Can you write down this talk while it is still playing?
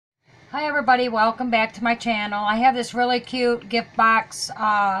Hi everybody, welcome back to my channel. I have this really cute gift box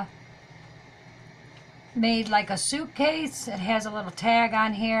made like a suitcase. It has a little tag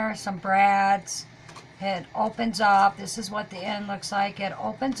on here, some brads. It opens up. This is what the end looks like. It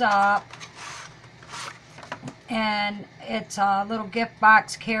opens up and it's a little gift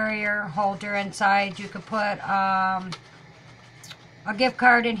box carrier holder inside. You could put a gift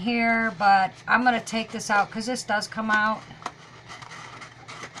card in here, but I'm going to take this out because this does come out.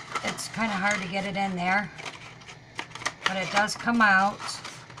 It's kind of hard to get it in there, but it does come out,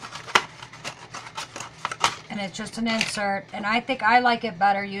 and it's just an insert, and I think I like it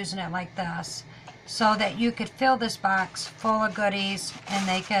better using it like this, so that you could fill this box full of goodies, and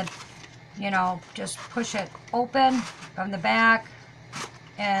they could, you know, just push it open from the back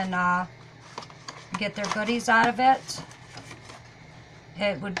and get their goodies out of it.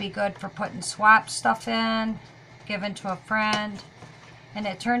 It would be good for putting swap stuff in, giving to a friend. And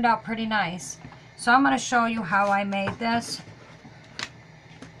it turned out pretty nice. So I'm going to show you how I made this.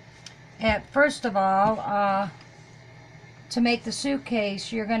 First of all, to make the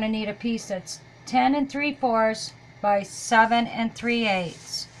suitcase, you're going to need a piece that's 10 3/4 by 7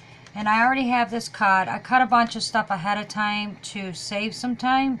 3/8. And I already have this cut. I cut a bunch of stuff ahead of time to save some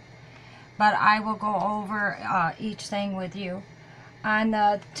time, but I will go over each thing with you. On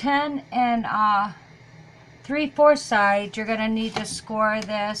the 10 3/4 side, you're going to need to score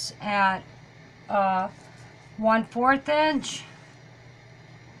this at 1/4 inch.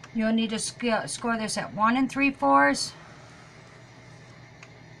 You'll need to score this at 1 3/4.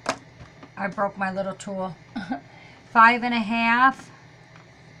 I broke my little tool. 5 1/2,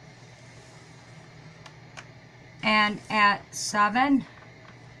 and at 7.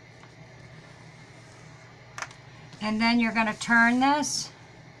 And then you're going to turn this.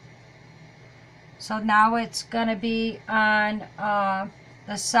 So now it's going to be on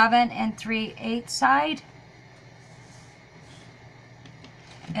the 7 3/8 side.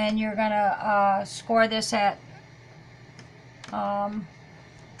 And you're going to score this at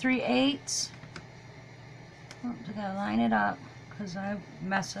 3/8. Oh, I got to line it up because I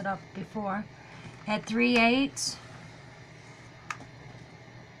messed it up before. At 3/8.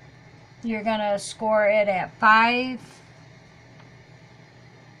 You're going to score it at 5.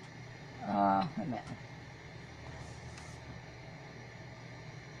 Wait a minute.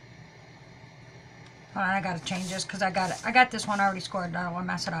 Hold on, I gotta change this because I got this one already scored. I don't want to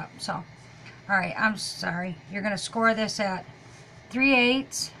mess it up. So, all right, I'm sorry. You're gonna score this at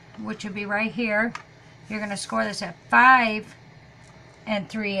 3/8, which would be right here. You're gonna score this at 5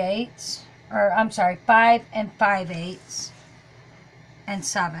 3/8, or I'm sorry, 5 5/8, and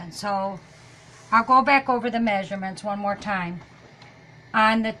 7. So I'll go back over the measurements one more time.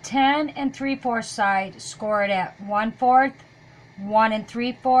 On the 10 3/4 side, score it at 1/4, 1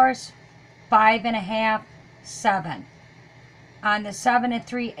 3/4, 5 1/2, 7. On the 7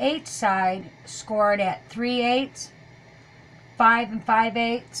 3/8 side, score it at 3/8, 5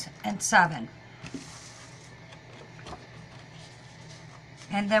 5/8, and 7.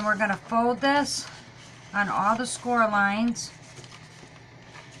 And then we're going to fold this on all the score lines.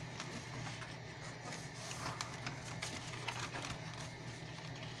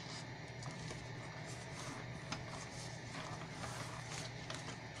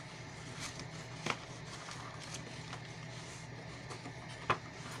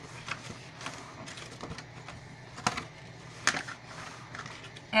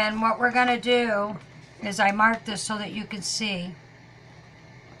 And what we're going to do is I marked this so that you can see.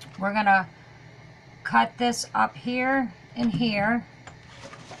 We're going to cut this up here and here.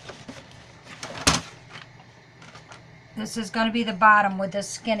 This is going to be the bottom with the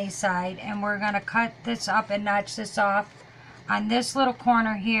skinny side. And we're going to cut this up and notch this off. On this little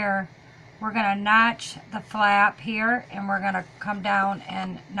corner here, we're going to notch the flap here. And we're going to come down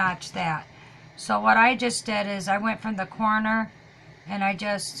and notch that. So what I just did is I went from the corner and I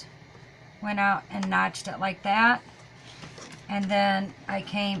just went out and notched it like that. And then I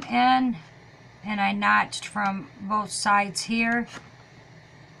came in and I notched from both sides here.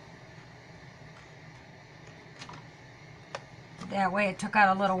 That way it took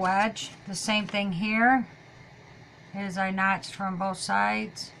out a little wedge. The same thing here is I notched from both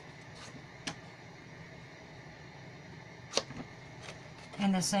sides.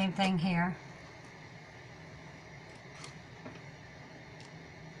 And the same thing here.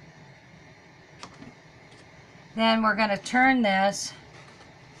 Then we're going to turn this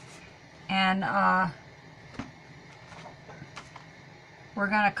and we're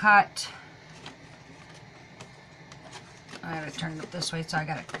going to cut. I got to turn it this way so I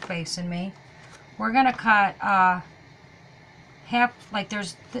got it facing me. We're going to cut half, like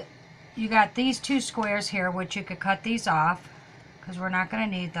there's you got these two squares here, which you could cut these off because we're not going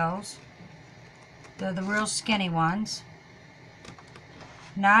to need those. They're the real skinny ones.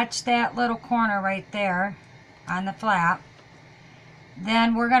 Notch that little corner right there on the flap.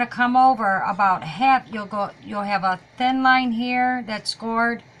 Then we're going to come over about half. You'll have a thin line here that's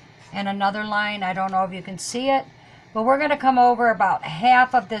scored and another line. I don't know if you can see it, but we're going to come over about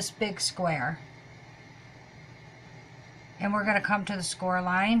half of this big square. And we're going to come to the score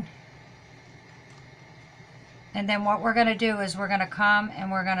line. And then what we're going to do is we're going to come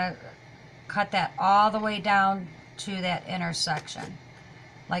and we're going to cut that all the way down to that intersection.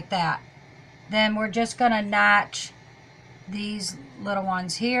 Like that. Then we're just going to notch these little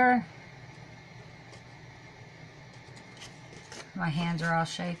ones here. My hands are all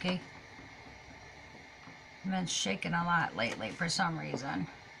shaky. I've been shaking a lot lately for some reason.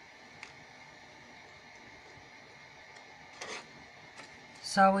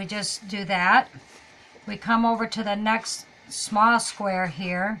 So we just do that. We come over to the next small square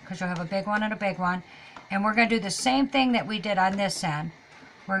here, because you'll have a big one and a big one. And we're going to do the same thing that we did on this end.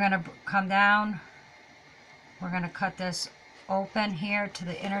 We're going to come down. We're going to cut this open here to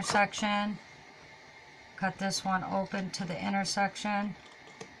the intersection. Cut this one open to the intersection.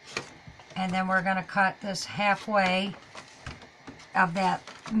 And then we're going to cut this halfway of that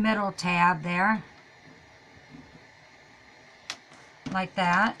middle tab there. Like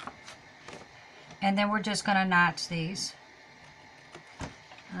that. And then we're just going to notch these.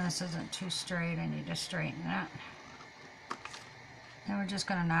 This isn't too straight. I need to straighten that. And we're just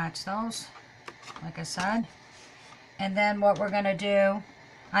going to notch those, like I said. And then what we're going to do,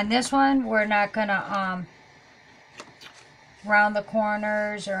 on this one, we're not going to round the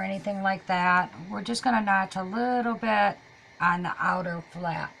corners or anything like that. We're just going to notch a little bit on the outer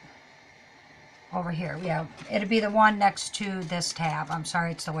flap. Over here, yeah. It'll be the one next to this tab. I'm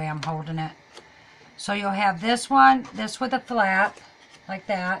sorry, it's the way I'm holding it. So you'll have this one, this with a flap, like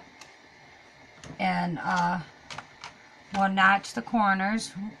that. And we'll notch the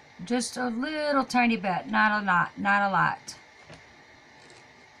corners. Just a little tiny bit, not a lot, not a lot.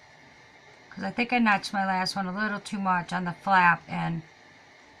 Because I think I notched my last one a little too much on the flap and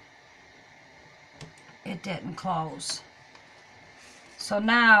it didn't close. So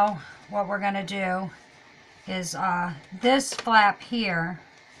now what we're going to do is this flap here,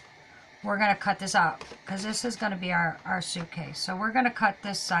 we're going to cut this out because this is going to be our suitcase. So we're going to cut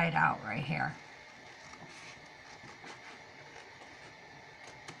this side out right here.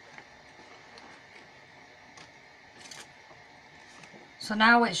 So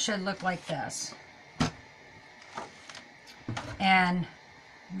now it should look like this. And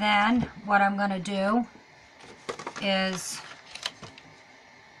then what I'm going to do is,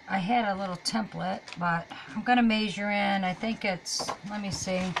 I had a little template, but I'm going to measure in, I think it's, let me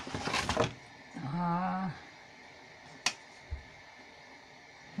see,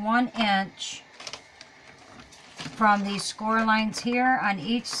 1 inch from these score lines here on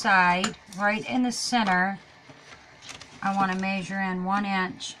each side, right in the center. I want to measure in 1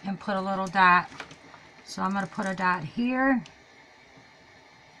 inch and put a little dot. So I'm going to put a dot here,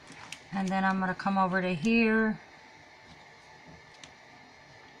 and then I'm going to come over to here.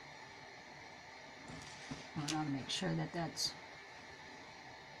 I want to make sure that that's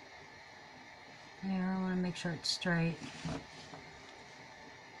here. I want to make sure it's straight.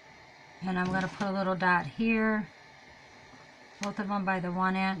 And I'm going to put a little dot here. Both of them by the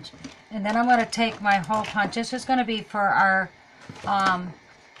 1 inch. And then I'm going to take my hole punch. This is going to be for our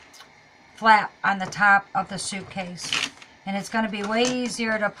flap on the top of the suitcase. And it's going to be way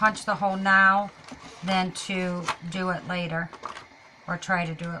easier to punch the hole now than to do it later. Or try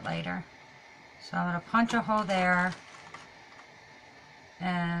to do it later. So I'm going to punch a hole there.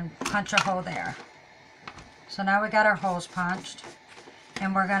 And punch a hole there. So now we got our holes punched.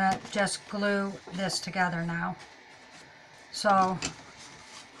 And we're going to just glue this together now. So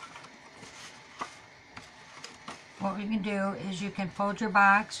what we can do is you can fold your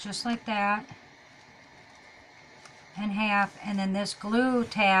box just like that in half, and then this glue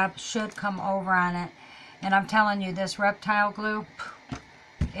tab should come over on it. And I'm telling you, this reptile glue,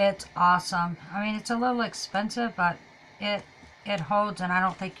 it's awesome. I mean, it's a little expensive, but it holds, and I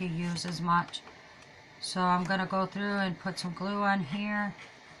don't think you use as much. So I'm going to go through and put some glue on here.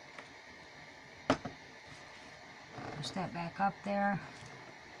 Push that back up there.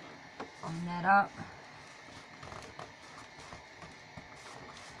 Open that up.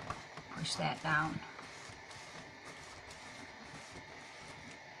 Push that down.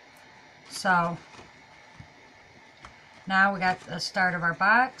 So now we got the start of our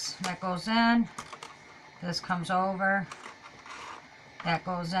box. That goes in. This comes over. That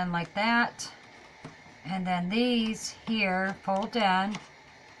goes in like that. And then these here fold in,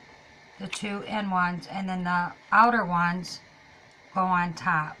 the two in ones, and then the outer ones go on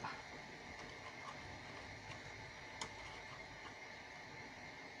top.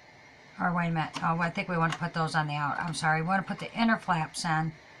 Or wait a minute, oh, I think we want to put those on the out. I'm sorry, we want to put the inner flaps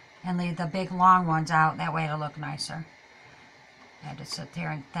in and leave the big long ones out. That way it'll look nicer. I had to sit there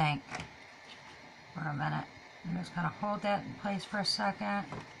and think for a minute. I'm just going to hold that in place for a second.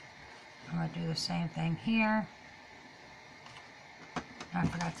 I'm going to do the same thing here. I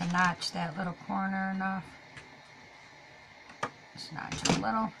forgot to notch that little corner enough. Just notch it a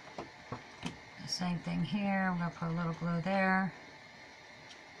little. The same thing here. I'm going to put a little glue there.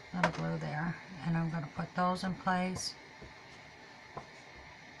 Little glue there. And I'm going to put those in place.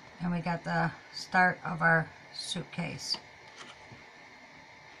 And we got the start of our suitcase.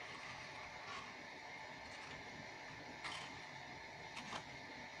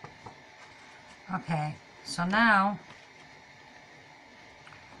 Okay, so now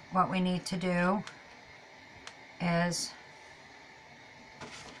what we need to do is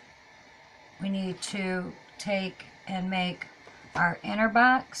we need to take and make our inner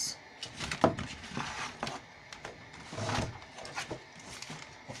box.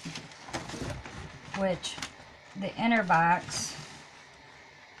 Which the inner box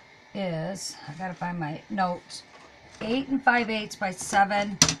is, I gotta find my notes, 8 5/8 by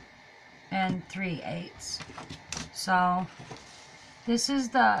 7 3/8. So this is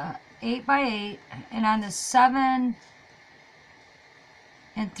the 8 by 8, and on the 7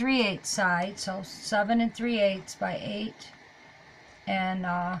 3/8 side, so 7 3/8 by 8, and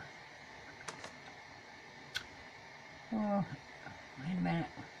oh, wait a minute,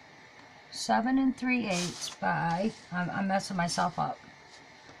 7 3/8 by, I'm messing myself up,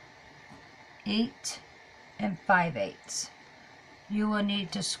 8 5/8. You will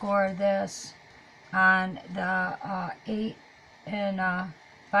need to score this on the 8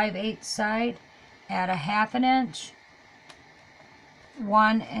 5/8 side at a 1/2 inch,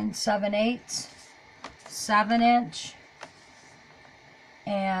 1 7/8, 7 inch,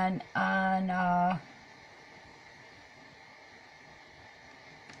 and on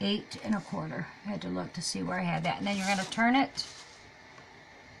 8 1/4. I had to look to see where I had that. And then you're going to turn it,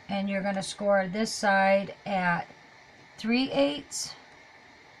 and you're going to score this side at 3/8.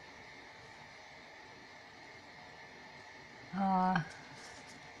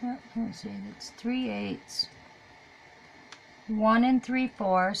 Let's see, that's 3/8, 1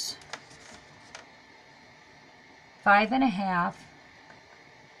 3/4, 5 1/2,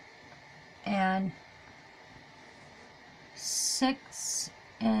 and 6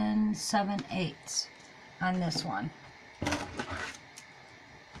 7/8 on this one.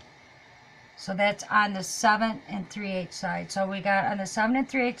 So that's on the 7 3/8 side. So we got on the 7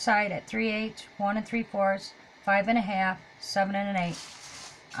 3/8 side at 3/8, 1 3/4, 5 1/2, 7 1/8.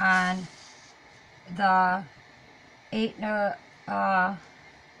 On the 8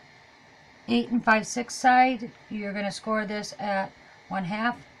 5/6 side, you're going to score this at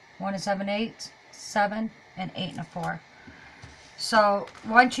 1/2, 1 7/8, 7, and 8 1/4. So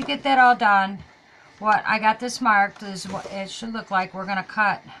once you get that all done, what I got this marked is what it should look like. We're going to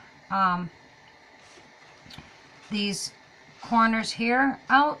cut these corners here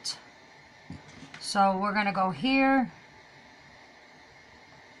out. So we're going to go here,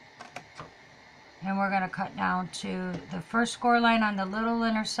 and we're going to cut down to the first score line on the little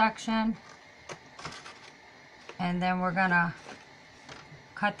intersection, and then we're going to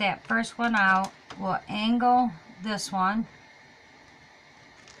cut that first one out. We'll angle this one.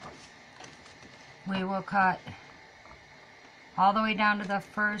 We will cut all the way down to the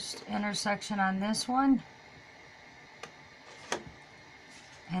first intersection on this one.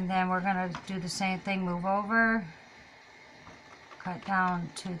 And then we're going to do the same thing, move over, cut down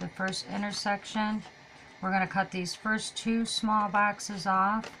to the first intersection. We're going to cut these first two small boxes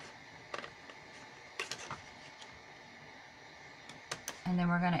off. And then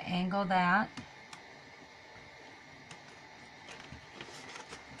we're going to angle that.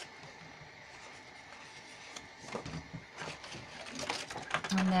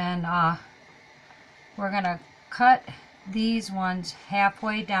 And then we're going to cut these ones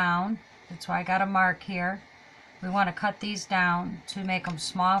halfway down. That's why I got a mark here. We want to cut these down to make them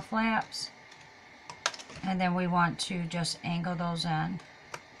small flaps. And then we want to just angle those in.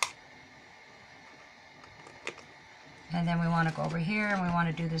 And then we want to go over here and we want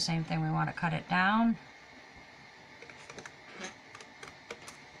to do the same thing. We want to cut it down.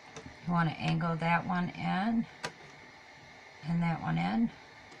 You want to angle that one in and that one in.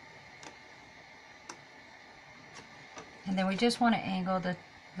 And then we just want to angle the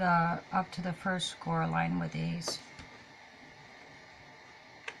up to the first score line with these.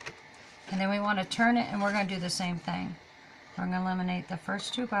 And then we want to turn it, and we're going to do the same thing. We're going to eliminate the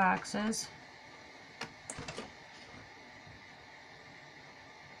first 2 boxes.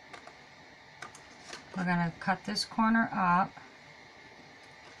 We're going to cut this corner up.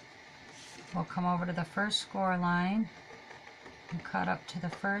 We'll come over to the first score line and cut up to the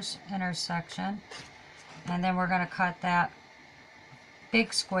first intersection. And then we're going to cut that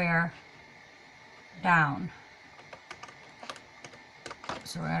big square down.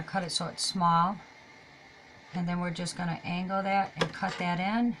 So we're going to cut it so it's small. And then we're just going to angle that and cut that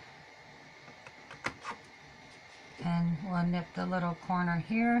in. And we'll nip the little corner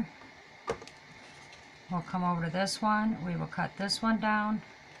here. We'll come over to this one. We will cut this one down.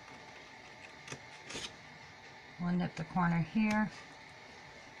 We'll nip the corner here.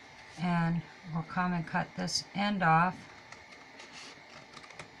 And we'll come and cut this end off.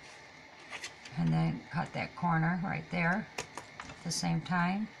 And then cut that corner right there at the same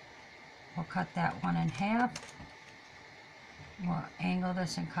time. We'll cut that one in half. We'll angle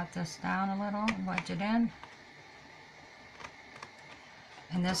this and cut this down a little and wedge it in.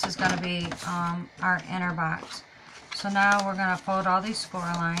 And this is going to be our inner box. So now we're going to fold all these score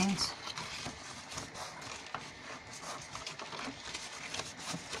lines.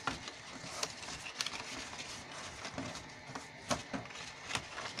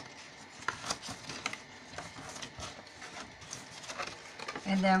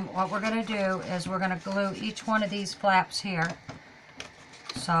 And then what we're going to do is we're going to glue each one of these flaps here.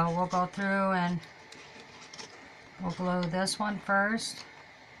 So we'll go through and we'll glue this one first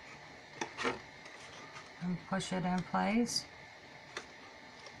and push it in place.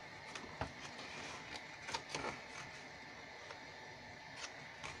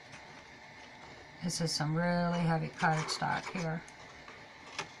 This is some really heavy cardstock here.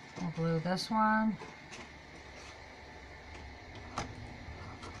 We'll glue this one.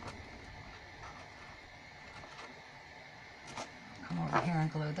 Come over here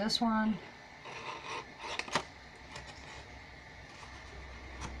and glue this one.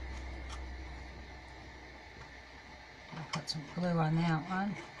 I'll put some glue on that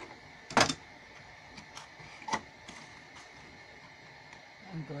one.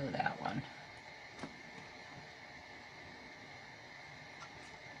 And glue that one.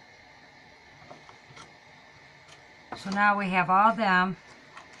 So now we have all them,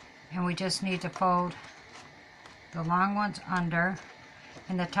 and we just need to fold the long ones under,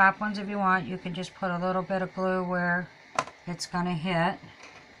 and the top ones, if you want, you can just put a little bit of glue where it's going to hit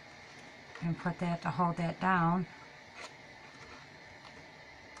and put that to hold that down.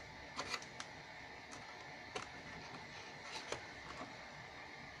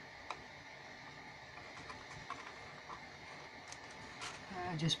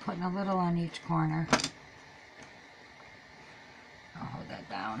 Just putting a little on each corner. I'll hold that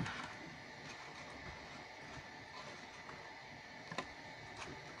down.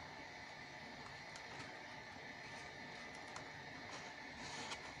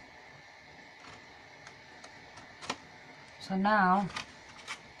 So now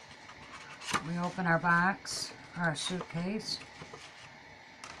we open our box, or our suitcase.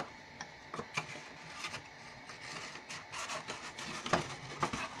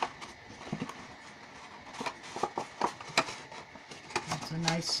 It's a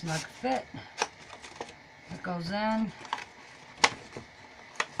nice snug fit. It goes in.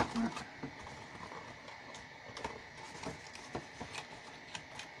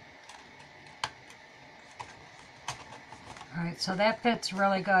 Alright, so that fits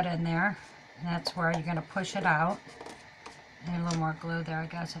really good in there. And that's where you're going to push it out. And a little more glue there, I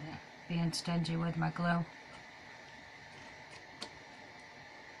guess. I'm being stingy with my glue.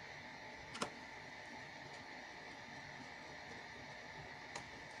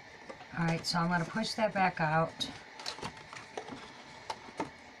 Alright, so I'm going to push that back out.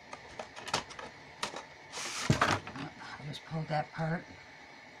 I'll just pull that part.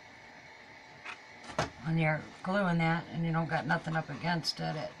 When you're gluing that and you don't got nothing up against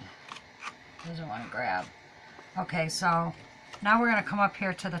it, it doesn't want to grab. Okay, so now we're going to come up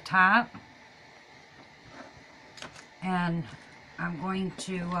here to the top, and I'm going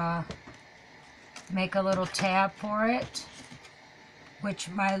to make a little tab for it, which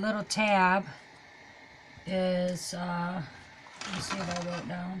my little tab is, let me see if I wrote it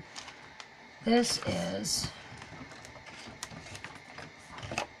down. This is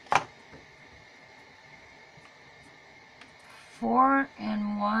 4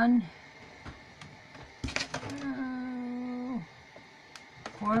 1/8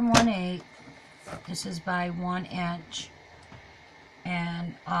 4 1/8 This is by 1 inch.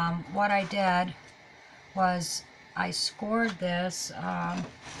 And what I did was I scored this, the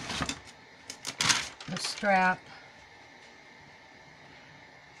strap,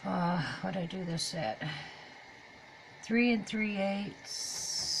 what did I do this at? 3 3/8.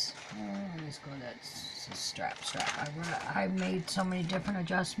 Let's go, that's a strap. I made so many different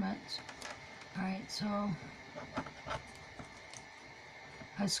adjustments. Alright, so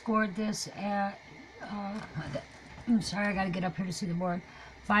I scored this at, I'm sorry, I gotta get up here to see the board,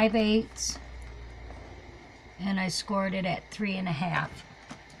 5/8, and I scored it at 3 1/2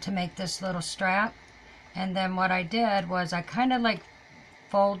 to make this little strap. And then what I did was I kind of like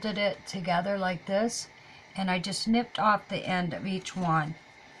folded it together like this, and I just nipped off the end of each one.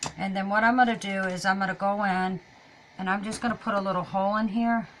 And then what I'm going to do is I'm going to go in and I'm just going to put a little hole in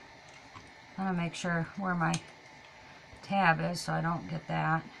here. I'm going to make sure where my tab is so I don't get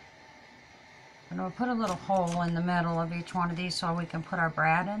that. I'm going to put a little hole in the middle of each one of these so we can put our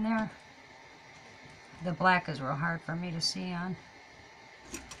brad in there. The black is real hard for me to see on.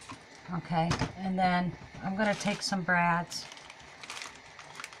 Okay, and then I'm going to take some brads.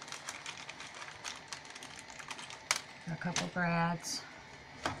 A couple brads.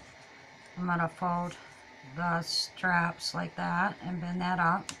 I'm going to fold the straps like that and bend that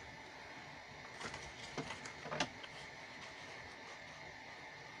up.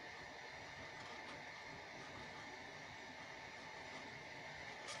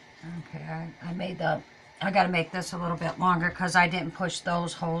 Okay, I got to make this a little bit longer because I didn't push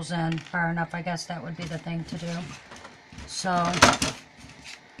those holes in far enough. I guess that would be the thing to do. So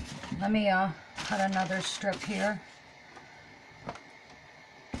let me cut another strip here.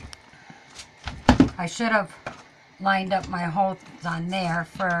 I should have lined up my holes on there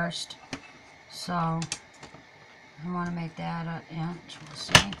first. So I want to make that an inch. We'll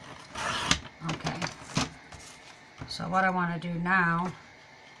see. Okay. So what I want to do now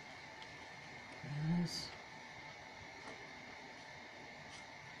is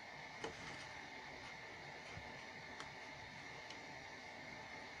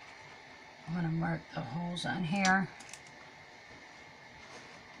I'm going to mark the holes on here.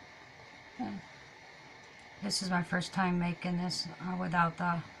 Okay. This is my first time making this without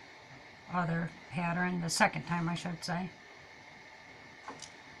the other pattern, the second time I should say.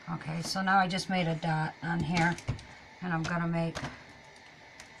 Okay, so now I just made a dot on here, and I'm going to make,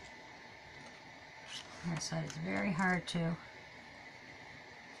 like I said, it's very hard to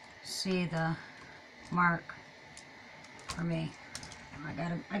see the mark for me.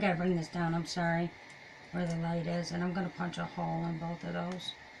 I gotta bring this down, I'm sorry, where the light is, and I'm going to punch a hole in both of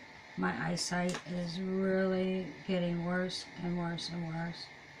those. My eyesight is really getting worse and worse and worse.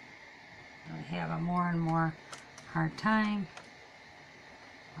 I have a more and more hard time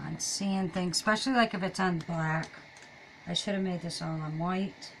on seeing things, especially like if it's on black. I should have made this all on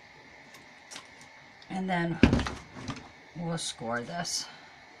white. And then we'll score this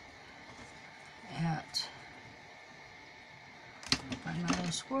at, find my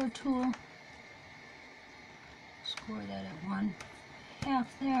little score tool. Score that at 1/2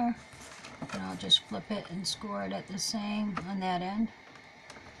 there, and I'll just flip it and score it at the same on that end.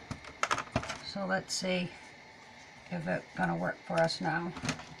 So let's see if it's gonna work for us now.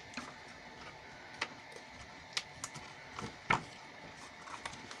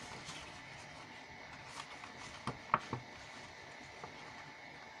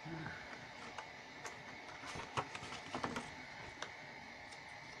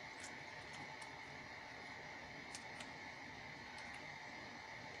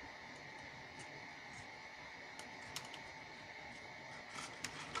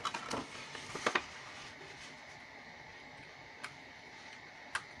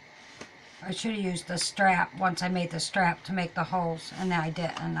 I should have used the strap once I made the strap to make the holes, and I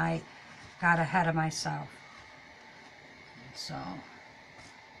didn't, and I got ahead of myself. So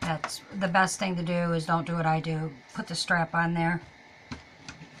that's the best thing to do, is don't do what I do. Put the strap on there.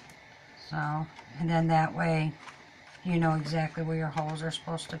 So, and then that way you know exactly where your holes are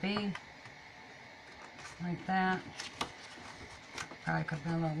supposed to be. Like that. Probably could have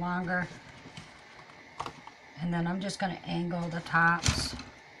been a little longer. And then I'm just going to angle the tops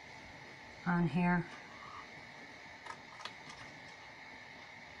on here.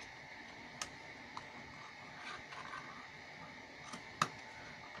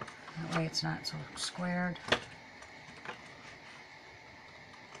 That way it's not so squared.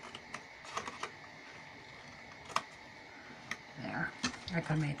 There. I could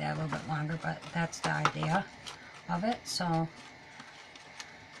have made that a little bit longer, but that's the idea of it. So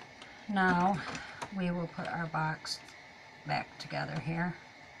now we will put our box back together here.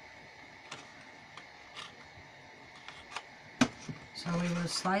 So we will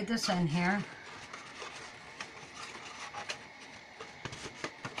slide this in here.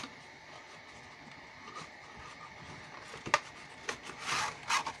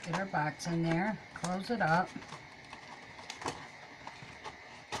 Get our box in there, close it up.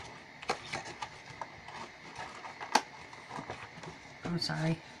 I'm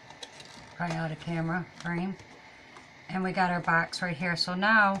sorry, probably out of camera frame. And we got our box right here. So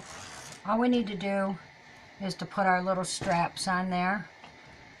now all we need to do is to put our little straps on there.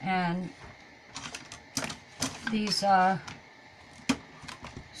 And these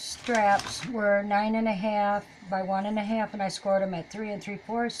straps were 9.5 by 1.5, and I scored them at 3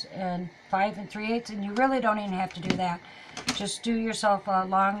 3/4 and 5 3/8, and you really don't even have to do that. Just do yourself a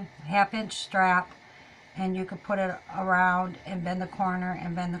long 1/2 inch strap, and you can put it around and bend the corner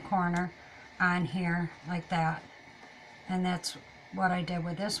and bend the corner on here like that. And that's what I did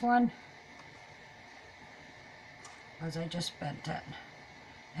with this one, was I just bent it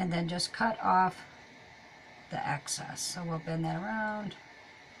and then just cut off the excess. So we'll bend that around,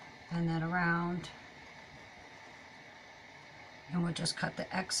 and we'll just cut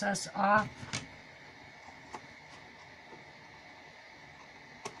the excess off.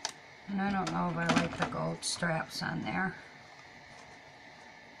 And I don't know if I like the gold straps on there.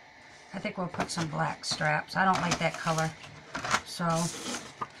 I think we'll put some black straps. I don't like that color. So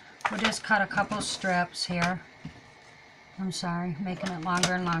we'll just cut a couple strips here. I'm sorry, making it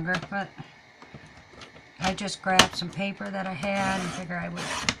longer and longer, but I just grabbed some paper that I had and figured I would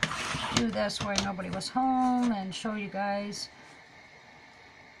do this while nobody was home and show you guys.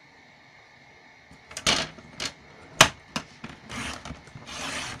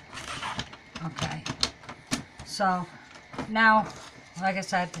 Okay, so now, like I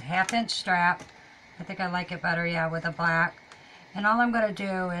said, 1/2 inch strap. I think I like it better, yeah, with a black. And all I'm going to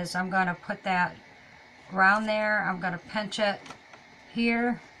do is I'm going to put that around there. I'm going to pinch it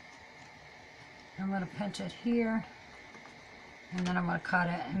here. I'm going to pinch it here. And then I'm going to cut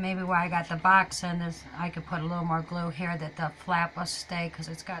it. And maybe why I got the box in is I could put a little more glue here that the flap will stay, because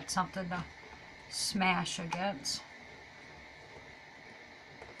it's got something to smash against.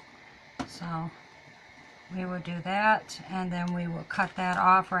 So we will do that, and then we will cut that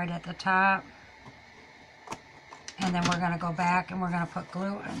off right at the top. And then we're going to go back and we're going to put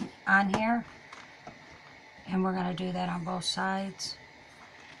glue on here. And we're going to do that on both sides.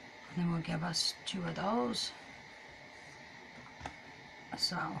 And then we'll give us 2 of those.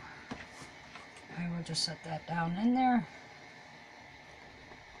 So I will just set that down in there.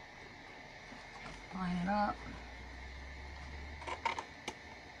 Line it up.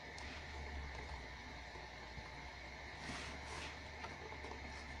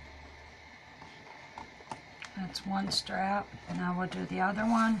 That's one strap. Now we'll do the other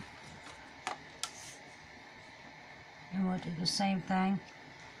one. And we'll do the same thing.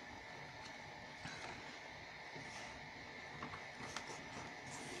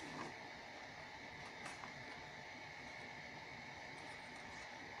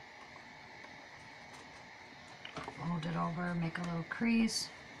 Fold it over, make a little crease,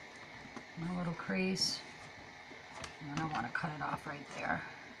 and a little crease. And then I want to cut it off right there.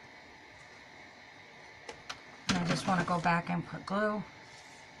 And I just want to go back and put glue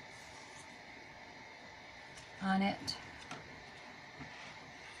on it.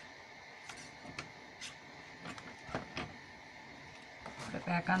 Put it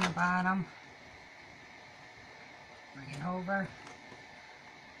back on the bottom. Bring it over.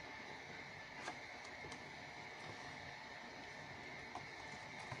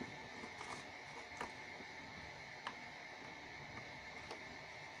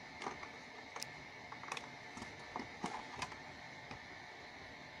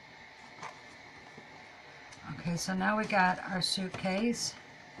 Okay, so now we got our suitcase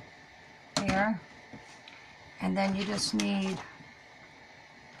here, and then you just need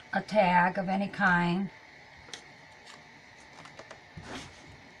a tag of any kind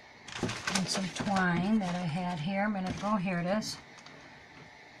and some twine that I had here a minute ago. Here it is.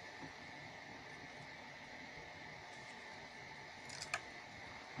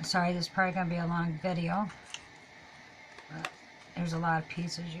 Sorry, this is probably going to be a long video, but there's a lot of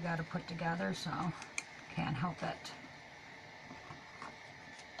pieces you got to put together, so can't help it.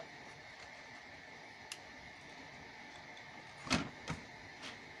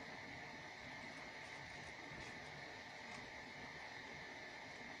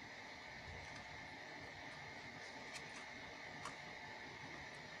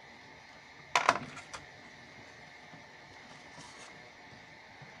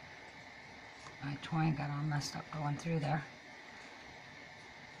 My twine got all messed up going through there.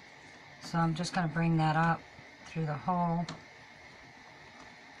 So I'm just going to bring that up through the hole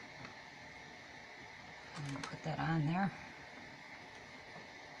And put that on there.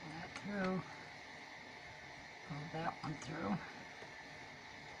 That through. Pull that one through.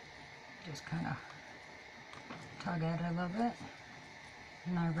 Just kind of tug at it a little bit.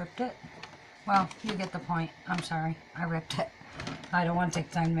 And I ripped it. Well, you get the point. I'm sorry. I ripped it. I don't want to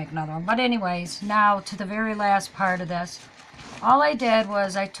take time to make another one. But anyways, now to the very last part of this. All I did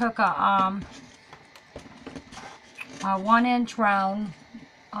was I took a 1-inch round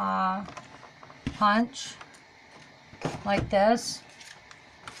punch like this.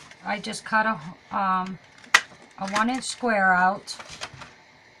 I just cut a 1-inch square out,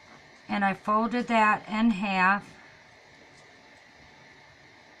 and I folded that in half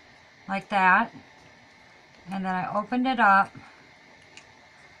like that, and then I opened it up.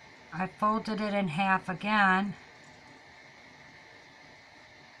 I folded it in half again,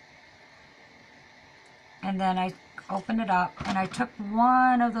 and then I opened it up, and I took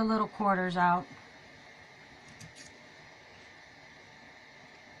one of the little quarters out.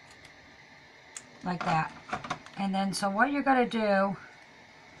 Like that. And then so what you're going to do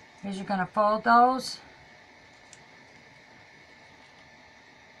is you're going to fold those,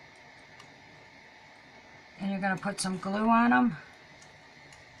 and you're going to put some glue on them,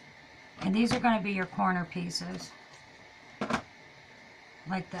 and these are going to be your corner pieces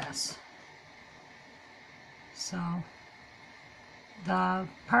like this. So the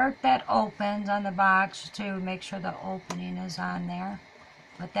part that opens on the box, to make sure the opening is on there,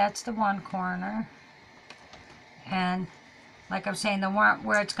 but that's the one corner. And like I'm saying, the one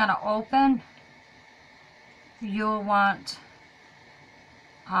where it's going to open, you'll want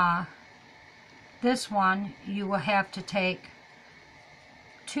this one. You will have to take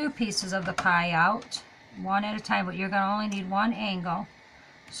 2 pieces of the pie out, one at a time, but you're going to only need one angle.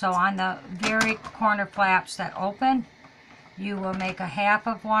 So on the very corner flaps that open, you will make a half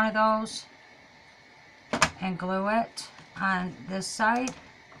of one of those and glue it on this side,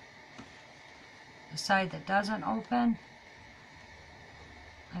 the side that doesn't open,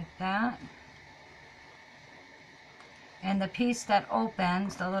 like that. And the piece that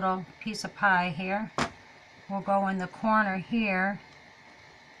opens, the little piece of pie here, will go in the corner here,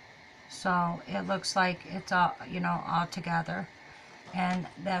 so it looks like it's all, you know, all together. And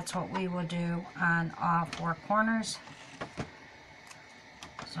that's what we will do on all 4 corners.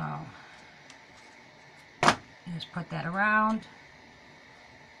 So just put that around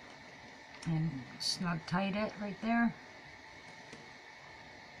and snug tight it right there.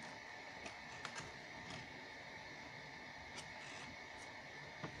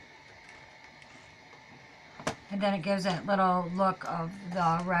 And then it gives that little look of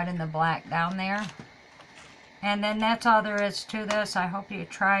the red and the black down there. And then that's all there is to this. I hope you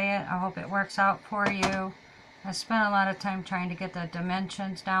try it. I hope it works out for you. I spent a lot of time trying to get the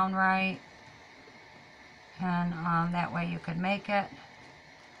dimensions down right. And that way you could make it.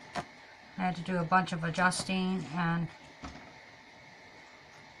 I had to do a bunch of adjusting and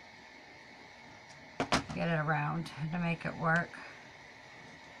get it around to make it work.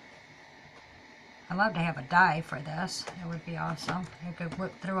 I'd love to have a die for this. It would be awesome. You could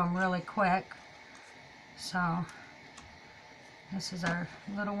whip through them really quick. So this is our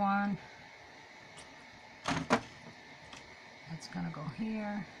little one. That's going to go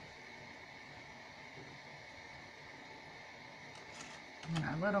here. And then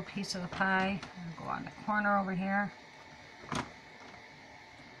our little piece of the pie will go on the corner over here.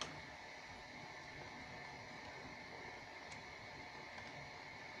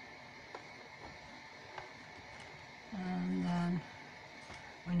 And then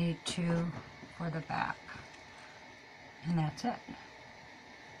we need 2 for the back. And that's it.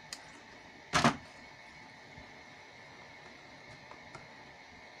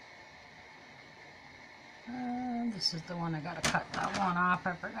 This is the one I gotta cut that one off.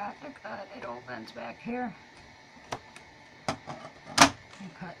 I forgot to cut. It opens back here.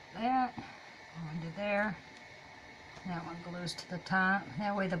 And cut that. Go into there. That one glues to the top.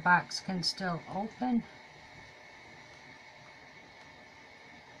 That way the box can still open.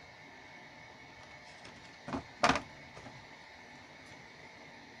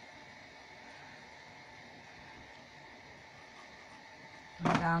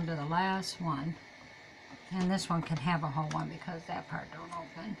 Down to the last one, and this one can have a whole one because that part don't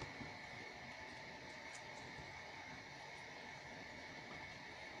open.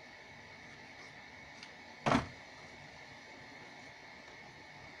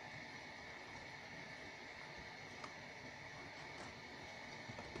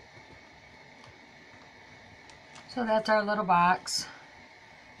 So that's our little box.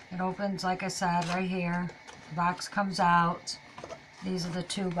 It opens, like I said, right here. The box comes out. These are the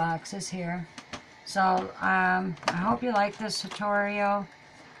 2 boxes here. So I hope you like this tutorial,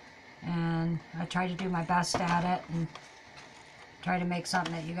 and I try to do my best at it and try to make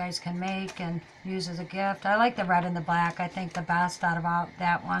something that you guys can make and use as a gift. I like the red and the black. I think the best out of all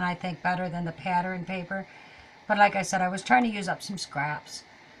that one. I think better than the pattern paper. But like I said, I was trying to use up some scraps.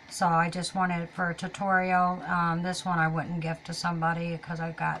 So I just wanted for a tutorial. This one I wouldn't gift to somebody because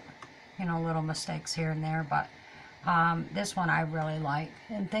I've got, you know, little mistakes here and there. But this one I really like.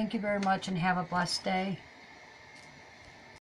 And thank you very much and have a blessed day.